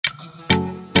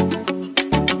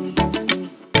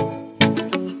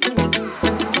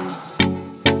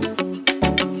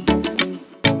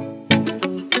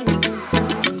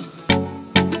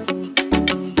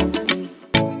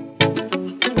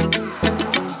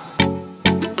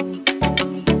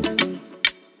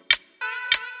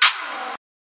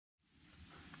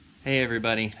Hey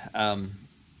everybody.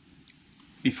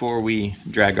 Before we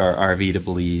drag our RV to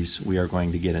Belize, we are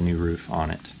going to get a new roof on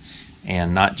it.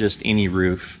 And not just any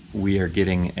roof, we are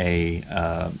getting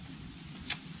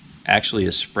actually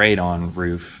a sprayed on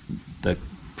roof. The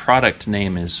product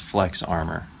name is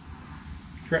FlexArmor.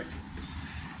 Correct.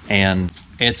 And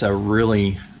it's a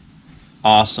really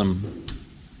awesome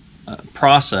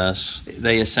process.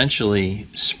 They essentially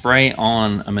spray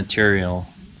on a material.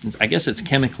 I guess it's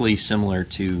chemically similar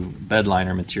to bed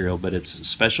liner material, but it's a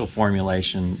special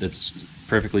formulation that's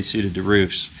perfectly suited to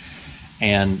roofs.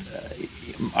 And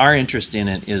our interest in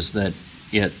it is that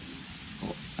it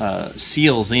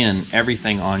seals in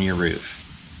everything on your roof.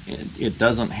 It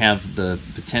doesn't have the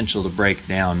potential to break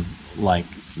down like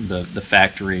the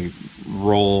factory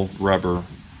roll rubber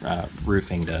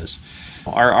roofing does.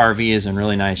 Our RV is in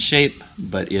really nice shape,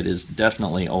 but it is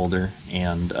definitely older,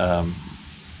 and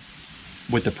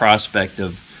with the prospect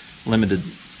of limited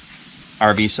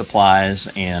RV supplies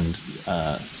and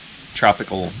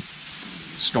tropical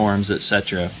storms,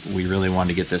 etc., we really want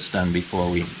to get this done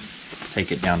before we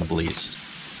take it down to Belize.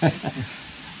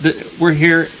 We're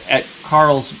here at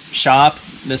Carl's shop.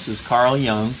 This is Carl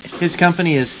Young. His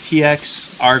company is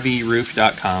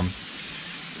txrvroof.com,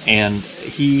 and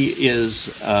he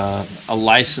is a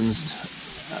licensed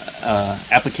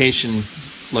application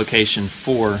location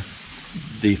for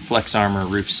the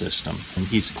FlexArmor roof system. And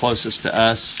he's closest to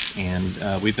us, and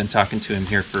we've been talking to him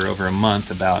here for over a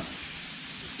month about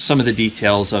some of the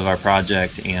details of our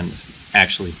project and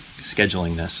actually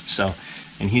scheduling this. So,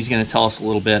 and he's going to tell us a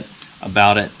little bit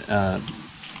about it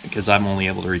because I'm only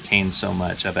able to retain so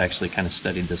much. I've actually kind of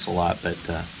studied this a lot, but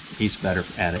he's better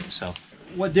at it. So,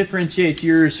 what differentiates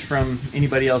yours from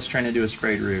anybody else trying to do a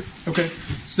sprayed roof? Okay,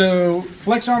 so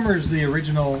FlexArmor is the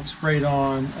original sprayed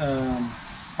on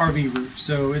RV roof,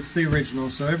 so it's the original.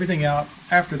 So everything out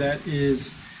after that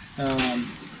is a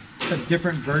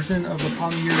different version of the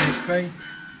polyurea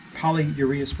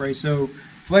spray. So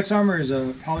FlexArmor is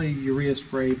a polyurea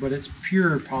spray, but it's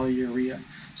pure polyurea.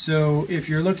 So if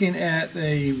you're looking at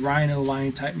a rhino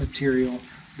line type material,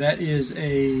 that is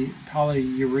a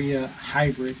polyurea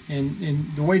hybrid. And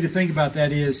the way to think about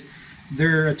that is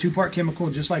they're a two-part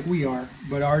chemical just like we are,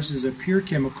 but ours is a pure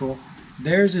chemical.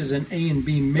 Theirs is an A and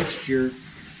B mixture.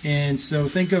 And so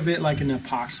think of it like an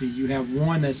epoxy. You have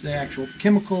one that's the actual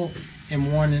chemical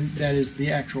and one that is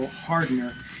the actual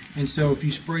hardener. And so if you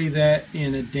spray that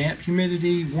in a damp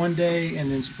humidity one day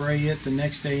and then spray it the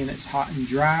next day and it's hot and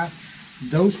dry,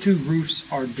 those two roofs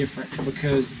are different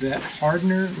because that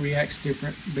hardener reacts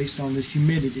different based on the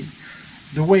humidity.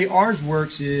 The way ours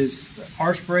works is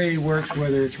our spray works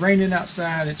whether it's raining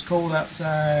outside, it's cold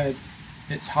outside,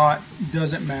 it's hot,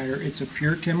 doesn't matter. It's a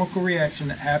pure chemical reaction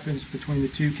that happens between the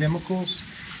two chemicals.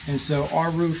 And so our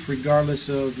roof, regardless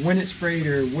of when it's sprayed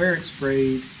or where it's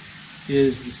sprayed,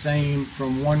 is the same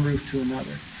from one roof to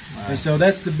another. Right. And so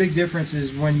that's the big difference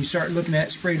is when you start looking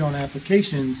at sprayed on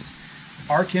applications,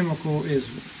 our chemical is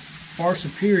far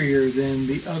superior than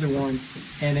the other one,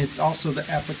 and it's also the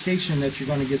application that you're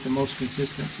going to get the most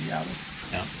consistency out of.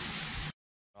 Yeah.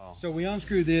 So we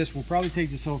unscrew this, we'll probably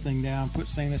take this whole thing down, put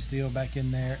stainless steel back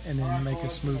in there, and then make a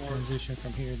smooth transition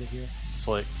from here to here.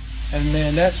 Slick. And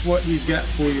then that's what he's got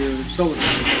for your solar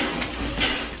panel.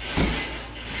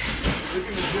 You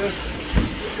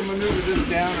can maneuver this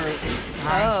down or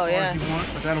high as you want,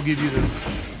 but that'll give you the...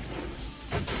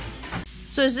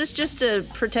 So is this just to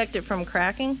protect it from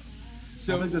cracking?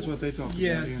 So I think that's what they talk about.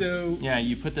 Yeah, Yeah,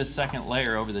 you put this second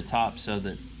layer over the top so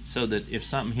that if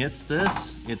something hits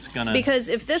this, it's gonna. Because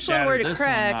if this one were to this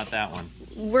crack, one, not that one.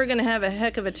 we're gonna have a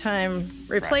heck of a time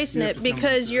replacing it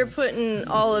because you're putting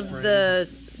all of the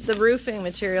roofing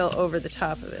material over the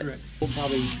top of it. Correct. We'll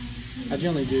probably, I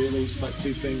generally do at least like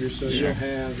 2 fingers, so you'll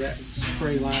have that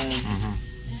spray line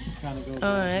kind of goes.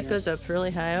 Oh, that goes up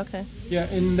really high. Okay. Yeah,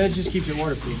 and that just keeps it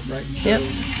waterproof, right? Yep.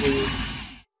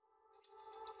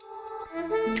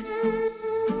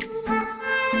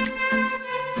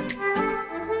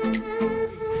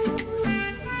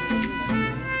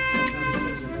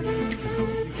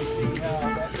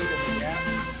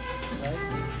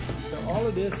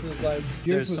 This is like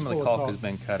Some of the caulk has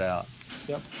been cut out.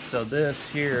 Yep. So this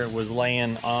here was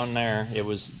laying on there. It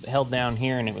was held down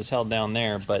here and it was held down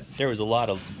there, but there was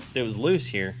it was loose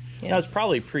here. Yeah. That was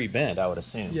probably pre-bent, I would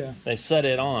assume. Yeah. They set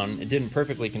it on. It didn't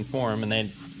perfectly conform, and they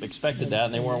expected that,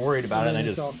 and they weren't worried about it. And they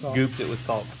just gooped it with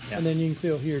caulk. Yeah. And then you can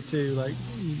feel here too, like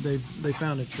they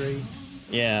found a tree.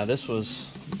 Yeah, this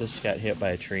got hit by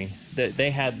a tree.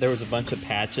 There was a bunch of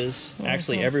patches.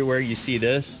 Actually, everywhere you see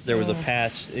this, there was a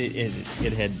patch. It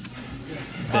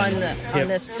on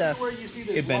this stuff. Where you see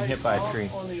this It'd been white hit by a caulk tree.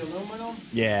 on the aluminum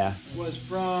Yeah. was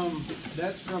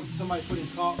that's from somebody putting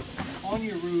caulk on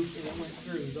your roof and it went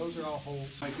through. Those are all holes.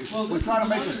 Well, we're trying to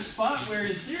make a spot where,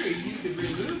 in theory, you could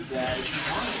remove that if you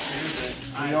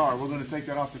wanted to. We're going to take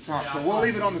that off the top. So we'll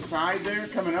leave it on the side there,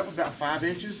 coming up about 5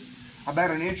 inches.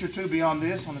 About an inch or two beyond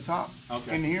this on the top.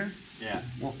 Okay. In here. Yeah.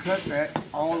 We'll cut that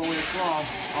all the way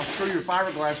across. I'll screw your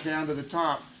fiberglass down to the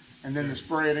top and then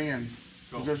spray it in.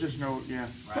 Because there's just no, Right.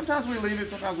 Sometimes we leave it,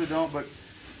 sometimes we don't, but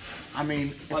I mean,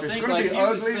 if it's going to be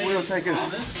ugly, we'll take it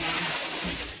off.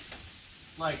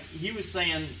 Like he was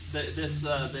saying that this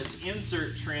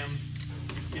insert trim,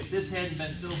 if this hadn't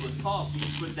been filled with caulk, you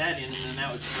could put that in and then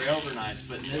that would spray over nice.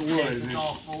 But in this case, it's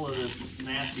all full of this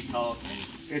nasty caulk.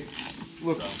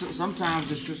 Look,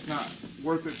 sometimes it's just not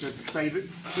worth it to save it.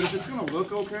 But if it's going to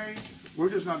look okay, we're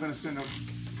just not going to send a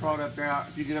product out.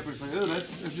 If you get up and say, oh,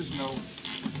 there's just no,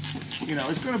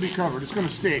 it's going to be covered. It's going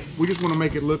to stick. We just want to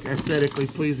make it look aesthetically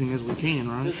pleasing as we can,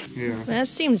 right? Yeah. That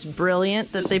seems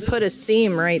brilliant that they put a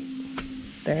seam right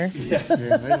there. Yeah, they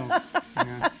don't.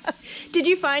 Yeah. Did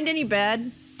you find any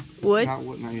bad wood? Not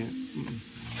yet.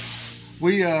 Mm-mm.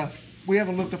 We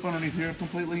haven't looked up underneath here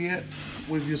completely yet.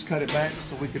 We've just cut it back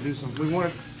so we could do some.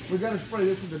 We got to spray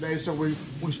this one today, so we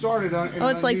started on. Oh,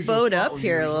 it's like bowed up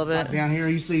here a little bit. Down here,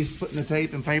 you see, he's putting the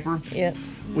tape and paper. Yeah.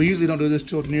 We usually don't do this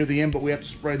till near the end, but we have to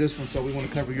spray this one, so we want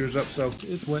to cover yours up. So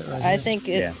it's wet right I here. think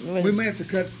it was... We may have to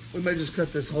cut. We may just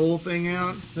cut this whole thing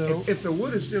out. So if the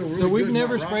wood is still really so we've good,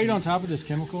 never sprayed on top of this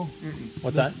chemical.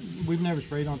 What's that? We've never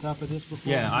sprayed on top of this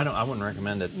before. Yeah, I wouldn't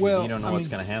recommend it. Well, you don't know what's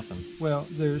going to happen. Well,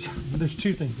 there's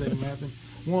 2 things that can happen.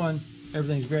 One,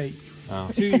 everything's great. Oh.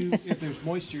 2, if there's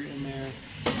moisture in there,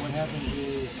 what happens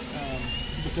is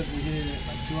because we hit it at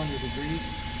like 200 degrees,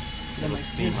 then like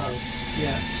steam house.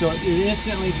 Yeah, so it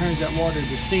instantly turns that water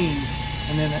to steam,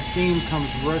 and then that steam comes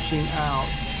rushing out.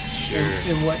 Sure.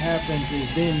 And what happens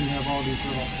is then you have all these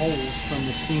little holes from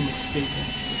the steam escaping,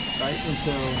 right? And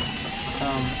so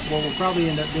what we'll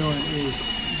probably end up doing is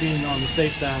being on the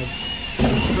safe side,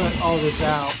 cut all this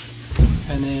out,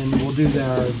 and then we'll do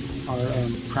our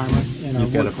primer, and our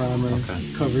wood primer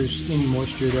covers any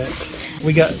moisture that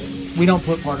we got. We don't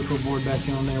put particle board back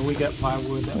on there. We got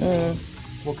plywood that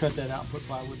we'll cut that out and put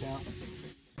plywood down.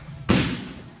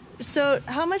 So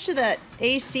how much of that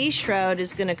AC shroud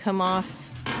is going to come off?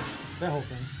 That whole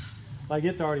thing. Like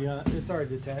it's already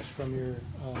detached from your.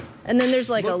 And then there's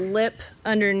like a lip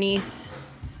underneath.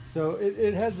 So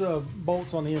it has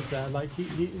bolts on the inside. Like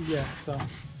So.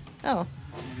 Oh.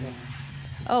 Yeah.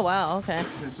 Oh wow. Okay.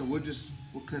 So we'll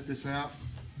cut this out,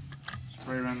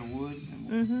 spray around the wood,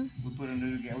 and we'll put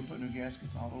new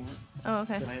gaskets all over it. Oh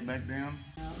okay. Lay it back down.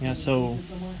 Yeah. So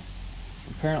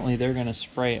apparently they're going to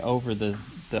spray over the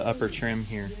upper trim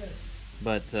here,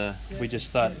 but we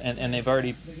just thought, and they've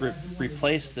already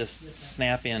replaced this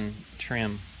snap-in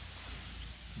trim,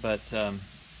 but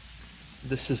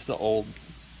this is the old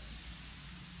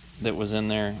that was in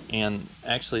there, and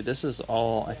actually this is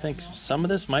all, I think some of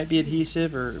this might be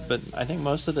adhesive, but I think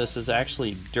most of this is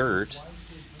actually dirt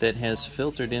that has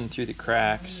filtered in through the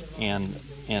cracks and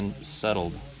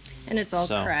settled. And it's all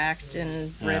cracked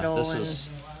and brittle. Yeah,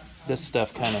 this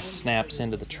stuff kind of snaps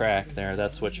into the track there.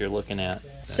 That's what you're looking at.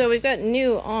 So we've got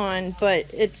new on, but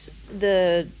it's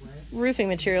the roofing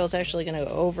material is actually going to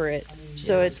go over it.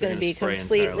 So it's going to be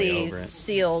completely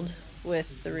sealed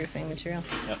with the roofing material.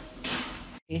 Yep.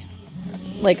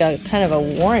 Like a kind of a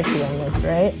warranty on this,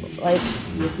 right? Like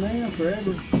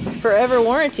forever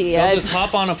warranty. They'll just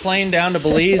hop on a plane down to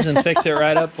Belize and fix it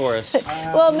right up for us.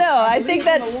 Well, no, I think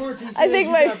that I think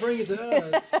my bring it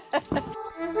to us.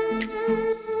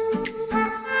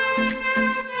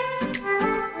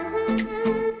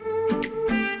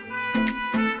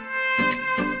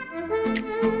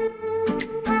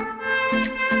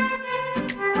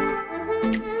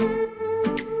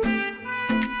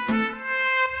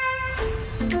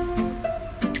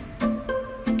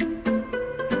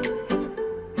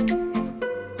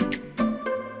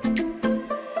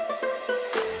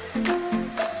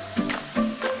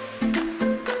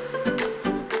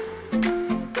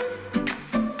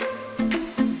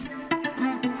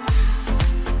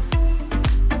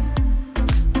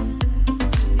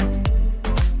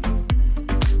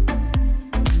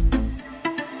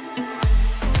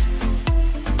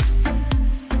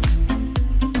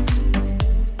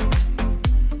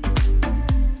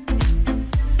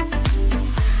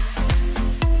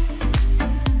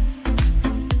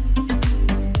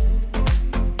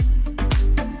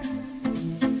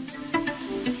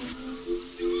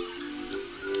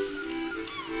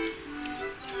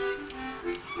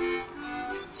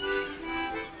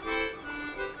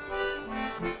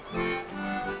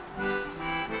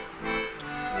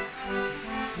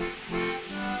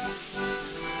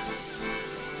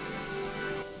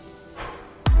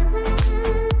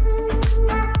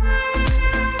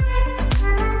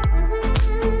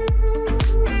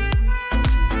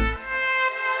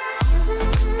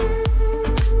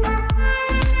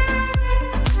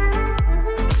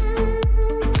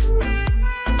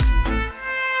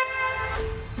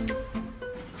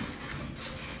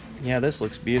 this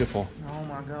looks beautiful. Oh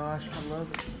my gosh, I love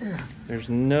it. Yeah. There's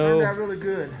Turned no, out really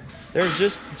good. there's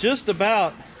just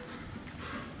about,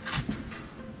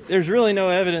 there's really no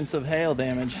evidence of hail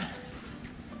damage.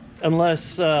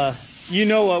 Unless you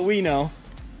know what we know.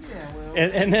 Yeah, well.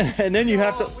 And then you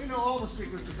have to, We know all the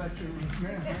secrets of that tree.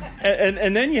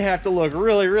 and then you have to look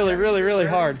really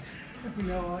hard. You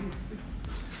know all you see.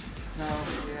 No,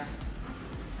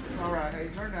 yeah. All right, hey,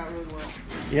 it turned out really well.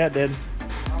 Yeah, it did.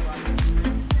 All right.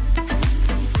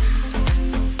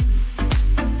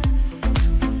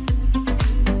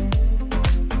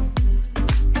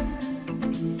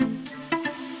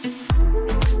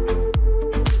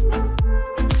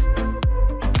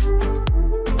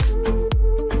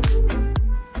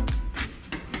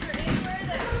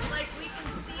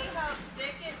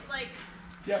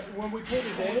 Yeah, when we pull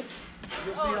the edge,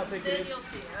 you'll see how thick it is. You'll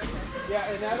see it. Okay. Yeah,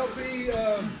 and that'll be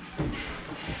tomorrow.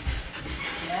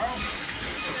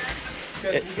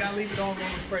 Because we gotta leave it on when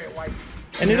we spray it white.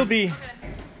 And it'll be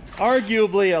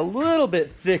arguably a little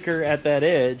bit thicker at that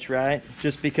edge, right?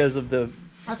 Just because of the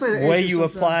I'd say the way edges you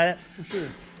apply it. For sure.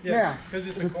 Yeah, because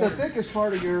it's a the corner. thickest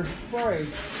part of your spray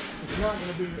is not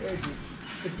going to be your edges.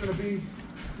 It's going to be,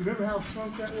 remember how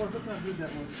sunk that was? Look how good that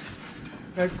looks.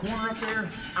 That corner up there,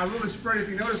 I really sprayed. If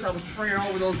you notice, I was spraying all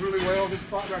of those really well. This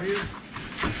spot right here.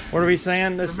 What are we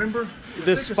saying? This Remember?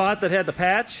 this spot that had the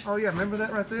patch? Oh yeah, remember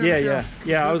that right there?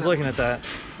 Yeah. I was looking at that.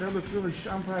 That looks really,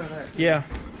 I'm proud of that. Yeah.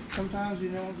 Sometimes you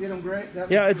don't get them great. That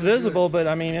Yeah, looks it's really visible, good. but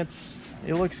I mean, it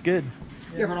looks good.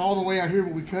 Yeah, but all the way out here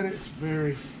when we cut it, it's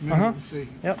very minimal to see.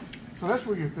 Yep. So that's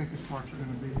where your thickest parts are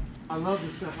going to be. I love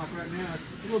this stuff. Like right now, it's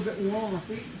a little bit warm on my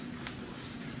feet.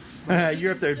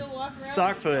 You're up there Still walk around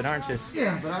sock with foot, no aren't you?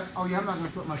 Yeah, but I'm not going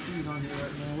to put my shoes on here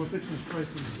right now. We're fixing to spray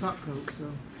some top coat,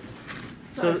 so.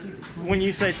 So when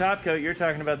you say top coat, you're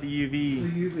talking about the The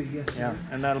UV. UV, yes. Yeah, Sir.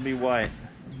 and that'll be white.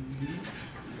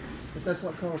 But that's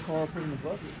what color Carl put in the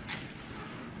bucket.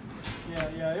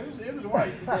 Yeah, it was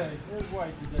white today. It was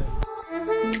white today.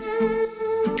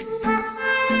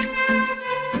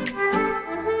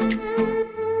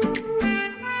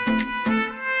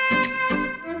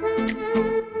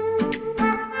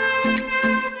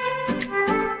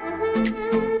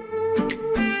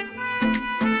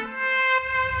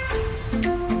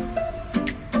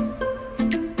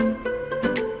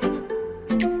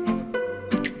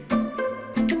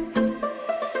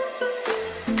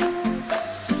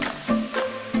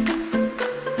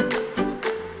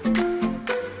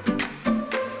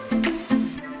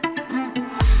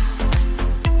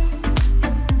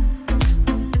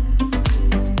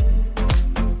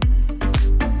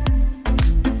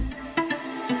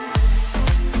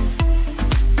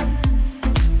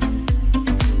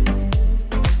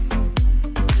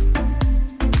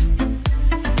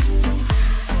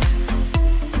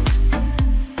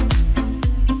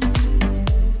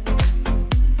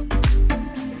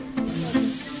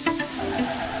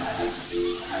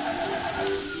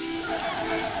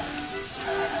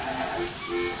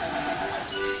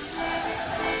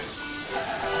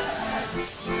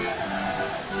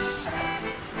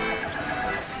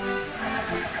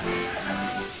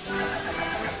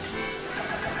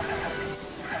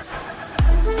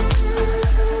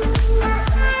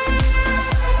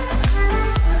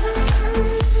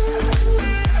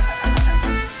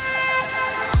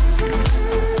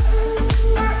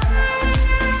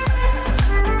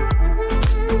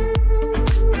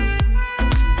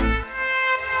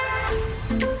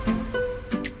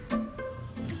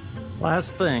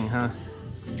 Last thing, huh?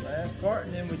 Last part,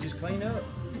 and then we just clean up.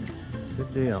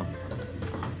 Good deal.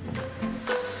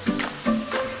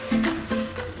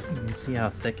 You can see how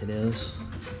thick it is.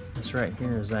 This right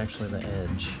here is actually the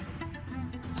edge.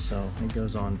 So it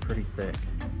goes on pretty thick.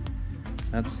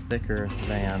 That's thicker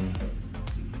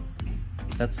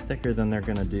than they're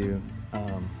gonna do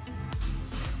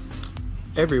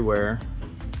everywhere,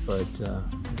 but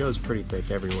it goes pretty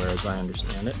thick everywhere as I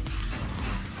understand it.